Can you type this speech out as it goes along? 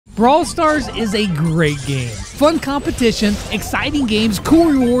Brawl Stars is a great game. Fun competition, exciting games, cool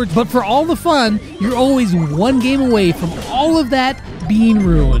rewards, but for all the fun, you're always one game away from all of that being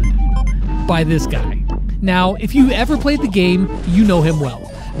ruined by this guy. Now, if you ever played the game, you know him well.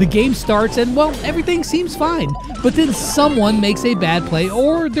 The game starts and, well, everything seems fine, but then someone makes a bad play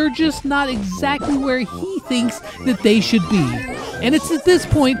or they're just not exactly where he thinks that they should be. And it's at this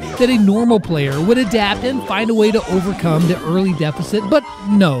point that a normal player would adapt and find a way to overcome the early deficit, but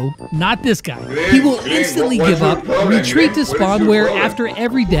no, not this guy. He will instantly give up, retreat to spawn where after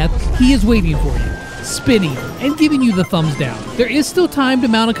every death, he is waiting for you, spinning and giving you the thumbs down. There is still time to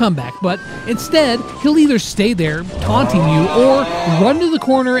mount a comeback, but instead, he'll either stay there, taunting you, or run to the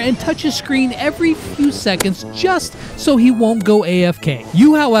corner and touch his screen every few seconds just so he won't go AFK.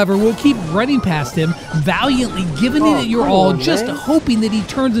 You, however, will keep running past him, valiantly giving it your all, just hoping that he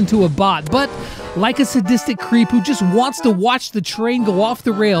turns into a bot, but like a sadistic creep who just wants to watch the train go off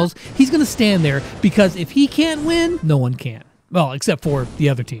the rails, he's gonna stand there, because if he can't win, no one can. Well, except for the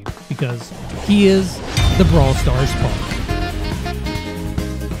other team, because he is the Brawl Stars punk.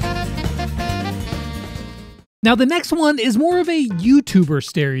 Now, the next one is more of a YouTuber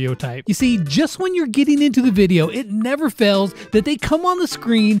stereotype. You see, just when you're getting into the video, it never fails that they come on the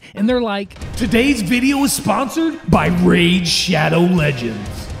screen and they're like, "Today's video is sponsored by Raid Shadow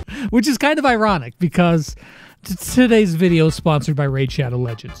Legends," which is kind of ironic because today's video is sponsored by Raid Shadow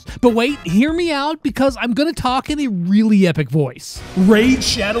Legends. But wait, hear me out, because I'm gonna talk in a really epic voice. Raid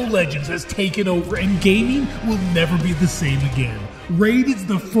Shadow Legends has taken over and gaming will never be the same again. Raid is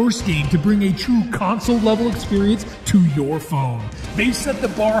the first game to bring a true console-level experience to your phone. They've set the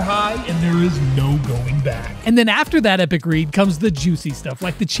bar high and there is no going back. And then after that epic read comes the juicy stuff,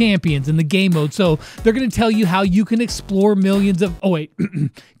 like the champions and the game mode. So they're going to tell you how you can explore millions of... Oh wait,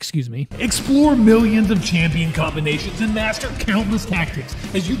 excuse me. Explore millions of champion combinations and master countless tactics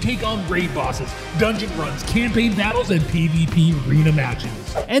as you take on raid bosses, dungeon runs, campaign battles, and PvP arena matches.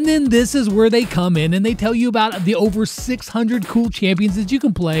 And then this is where they come in and they tell you about the over 600 cool champions that you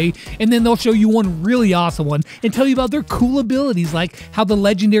can play, and then they'll show you one really awesome one and tell you about their cool abilities, like how the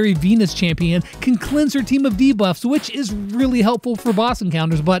legendary Venus champion can cleanse her team of debuffs, which is really helpful for boss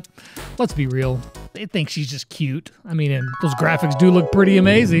encounters, but let's be real. They think she's just cute. I mean, and those graphics do look pretty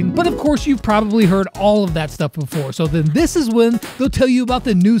amazing. But of course, you've probably heard all of that stuff before. So then this is when they'll tell you about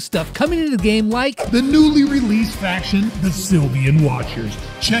the new stuff coming into the game, like the newly released faction, the Sylvian Watchers.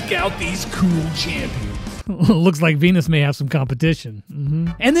 Check out these cool champions. Looks like Venus may have some competition.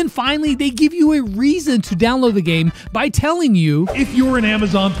 And then finally, they give you a reason to download the game by telling you, if you're an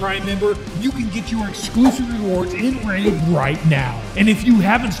Amazon Prime member, you can get your exclusive rewards in Raid right now. And if you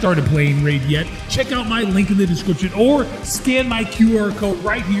haven't started playing Raid yet, check out my link in the description or scan my QR code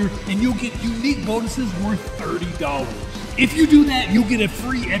right here and you'll get unique bonuses worth $30. If you do that, you'll get a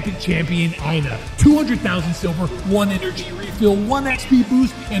free epic champion, Ina, 200,000 silver, 1 energy refill, 1 XP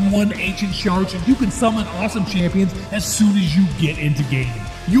boost, and 1 ancient shard, so you can summon awesome champions as soon as you get into gaming.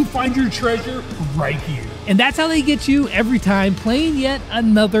 You'll find your treasure right here. And that's how they get you every time playing yet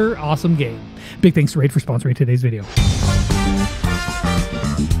another awesome game. Big thanks to Raid for sponsoring today's video.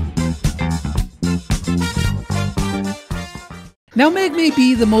 Now, Meg may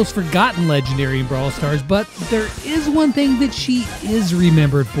be the most forgotten legendary in Brawl Stars, but there is one thing that she is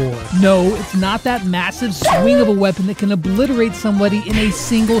remembered for. No, it's not that massive swing of a weapon that can obliterate somebody in a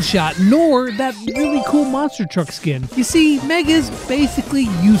single shot, nor that really cool monster truck skin. You see, Meg is basically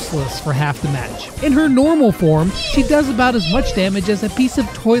useless for half the match. In her normal form, she does about as much damage as a piece of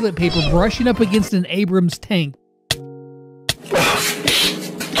toilet paper brushing up against an Abrams tank.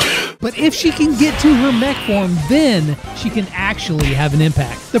 But if she can get to her mech form, then she can actually have an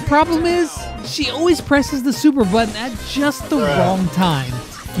impact. The problem is, she always presses the super button at just the wrong time.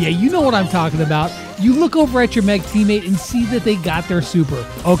 Yeah, you know what I'm talking about. You look over at your mech teammate and see that they got their super.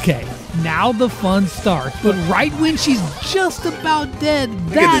 Okay, now the fun starts. But right when she's just about dead,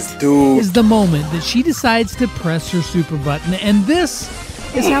 that is the moment that she decides to press her super button. And this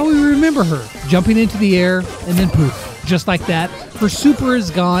is how we remember her. Jumping into the air and then poof. Just like that, her super is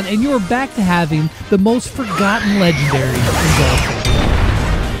gone, and you're back to having the most forgotten legendary in Brawl Stars.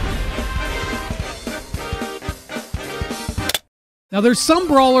 Now, there's some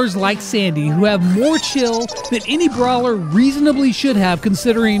brawlers like Sandy who have more chill than any brawler reasonably should have,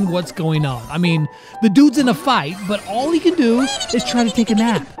 considering what's going on. I mean, the dude's in a fight, but all he can do is try to take a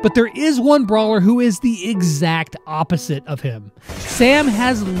nap. But there is one brawler who is the exact opposite of him. Sam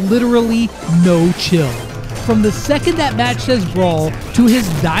has literally no chill. From the second that match says Brawl to his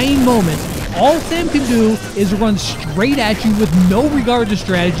dying moment, all Sam can do is run straight at you with no regard to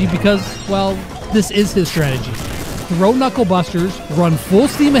strategy because, well, this is his strategy. throw knuckle busters, run full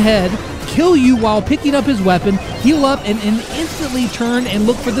steam ahead, kill you while picking up his weapon, heal up, and instantly turn and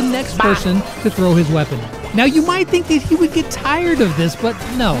look for the next person to throw his weapon. Now you might think that he would get tired of this, but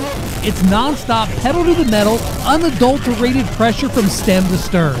no. It's non-stop, pedal to the metal, unadulterated pressure from stem to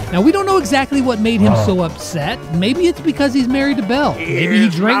stern. Now we don't know exactly what made him so upset. Maybe it's because he's married to Belle. Maybe he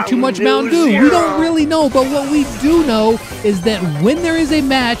drank too much Mountain Dew. We don't really know, but what we do know is that when there is a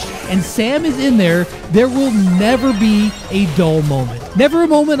match and Sam is in there, there will never be a dull moment. Never a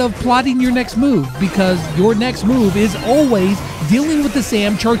moment of plotting your next move, because your next move is always dealing with the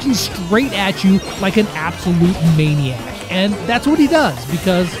Sam charging straight at you like an absolute maniac. And that's what he does,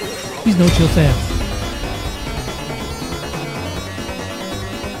 because he's no chill Sam.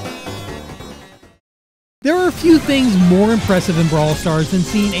 There are a few things more impressive in Brawl Stars than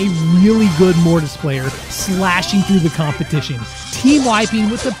seeing a really good Mortis player slashing through the competition, team wiping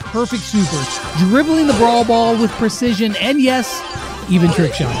with the perfect supers, dribbling the Brawl ball with precision, and yes, even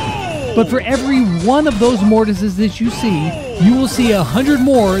trick shotting. But for every one of those Mortises that you see, you will see 100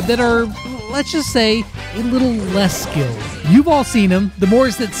 more that are, let's just say, a little less skilled. You've all seen him, the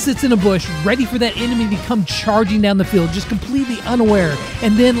Mortis that sits in a bush, ready for that enemy to come charging down the field, just completely unaware.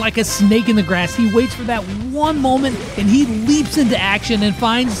 And then, like a snake in the grass, he waits for that one moment and he leaps into action and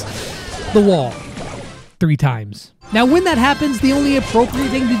finds the wall 3 times. Now, when that happens, the only appropriate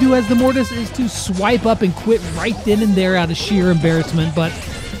thing to do as the Mortis is to swipe up and quit right then and there out of sheer embarrassment, but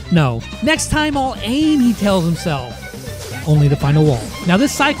no. Next time I'll aim, he tells himself, only to find a wall. Now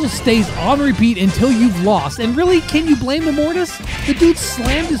this cycle stays on repeat until you've lost, and really, can you blame the Mortis? The dude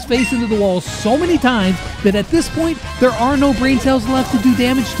slammed his face into the wall so many times that at this point, there are no brain cells left to do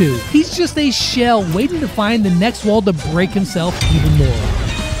damage to. He's just a shell waiting to find the next wall to break himself even more.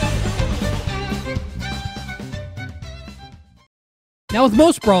 Now with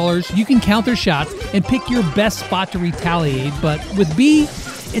most brawlers, you can count their shots and pick your best spot to retaliate, but with Bea,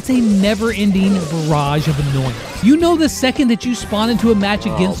 it's a never-ending barrage of annoyance. You know the second that you spawn into a match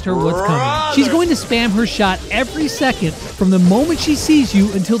against her what's coming. She's going to spam her shot every second from the moment she sees you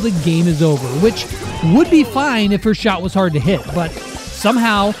until the game is over, which would be fine if her shot was hard to hit, but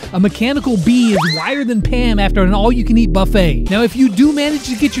somehow, a mechanical Bea is wider than Pam after an all-you-can-eat buffet. Now, if you do manage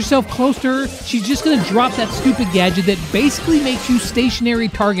to get yourself close to her, she's just going to drop that stupid gadget that basically makes you stationary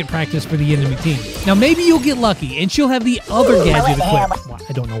target practice for the enemy team. Now, maybe you'll get lucky, and she'll have the other gadget equipped. Well,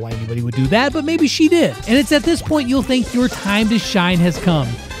 I don't know why anybody would do that, but maybe she did. And it's at this point you'll think your time to shine has come.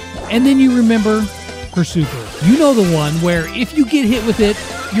 And then you remember her super. You know the one where if you get hit with it,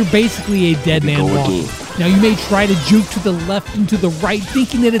 you're basically a dead man walking. Now you may try to juke to the left and to the right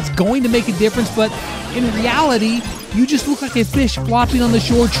thinking that it's going to make a difference, but in reality, you just look like a fish flopping on the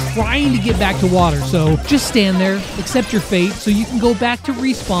shore trying to get back to water. So just stand there, accept your fate so you can go back to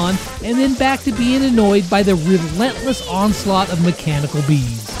respawn and then back to being annoyed by the relentless onslaught of mechanical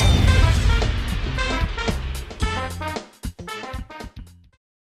bees.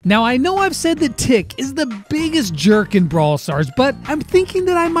 Now, I know I've said that Tick is the biggest jerk in Brawl Stars, but I'm thinking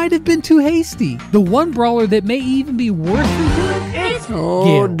that I might have been too hasty. The one brawler that may even be worse than Tick is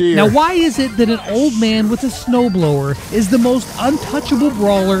Gale. Dear. Now, why is it that an old man with a snowblower is the most untouchable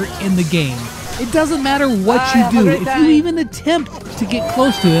brawler in the game? It doesn't matter what you do. If you even attempt to get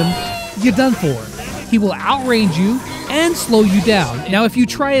close to him, you're done for. He will outrange you and slow you down. Now, if you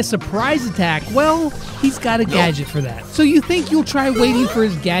try a surprise attack, well, he's got a gadget for that. So you think you'll try waiting for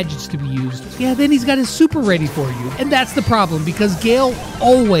his gadgets to be used. Yeah, then he's got his super ready for you. And that's the problem, because Gale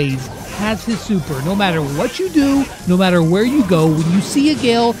always has his super. No matter what you do, no matter where you go, when you see a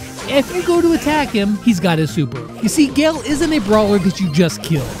Gale, if you go to attack him, he's got his super. You see, Gale isn't a brawler that you just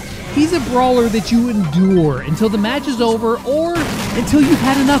kill. He's a brawler that you endure until the match is over or until you've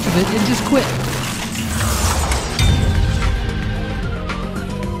had enough of it and just quit.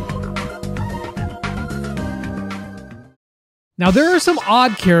 Now, there are some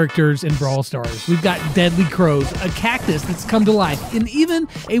odd characters in Brawl Stars. We've got Deadly Crows, a cactus that's come to life, and even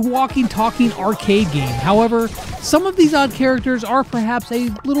a walking, talking arcade game. However, some of these odd characters are perhaps a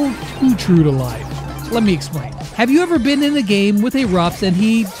little too true to life. Let me explain. Have you ever been in a game with a Ruffs and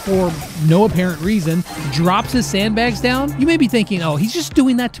he, for no apparent reason, drops his sandbags down? You may be thinking, oh, he's just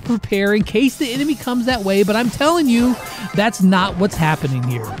doing that to prepare in case the enemy comes that way, but I'm telling you, that's not what's happening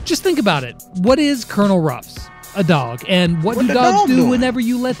here. Just think about it. What is Colonel Ruffs? A dog. And what do dogs do whenever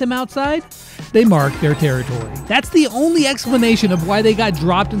you let them outside? They mark their territory. That's the only explanation of why they got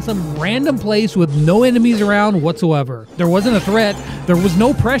dropped in some random place with no enemies around whatsoever. There wasn't a threat. There was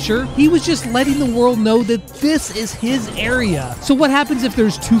no pressure. He was just letting the world know that this is his area. So what happens if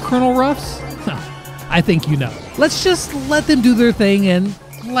there's 2 Colonel Ruffs? I think you know. Let's just let them do their thing and,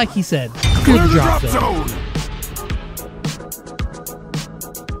 like he said, clear the drop zone.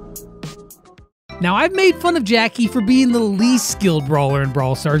 Now, I've made fun of Jackie for being the least skilled brawler in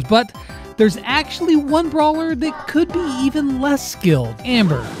Brawl Stars, but there's actually one brawler that could be even less skilled,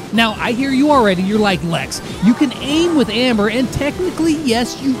 Amber. Now, I hear you already, you're like, Lex, you can aim with Amber, and technically,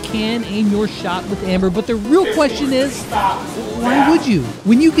 yes, you can aim your shot with Amber, but the real question is, why would you?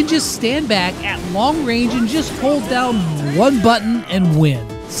 When you can just stand back at long range and just hold down one button and win.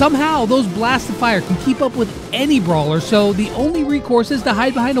 Somehow, those blasts of fire can keep up with any brawler, so the only recourse is to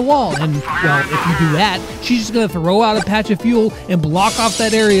hide behind a wall. And, well, if you do that, she's just going to throw out a patch of fuel and block off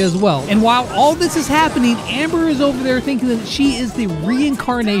that area as well. And while all this is happening, Amber is over there thinking that she is the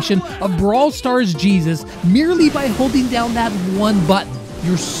reincarnation of Brawl Stars Jesus merely by holding down that one button.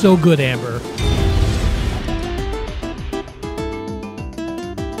 You're so good, Amber.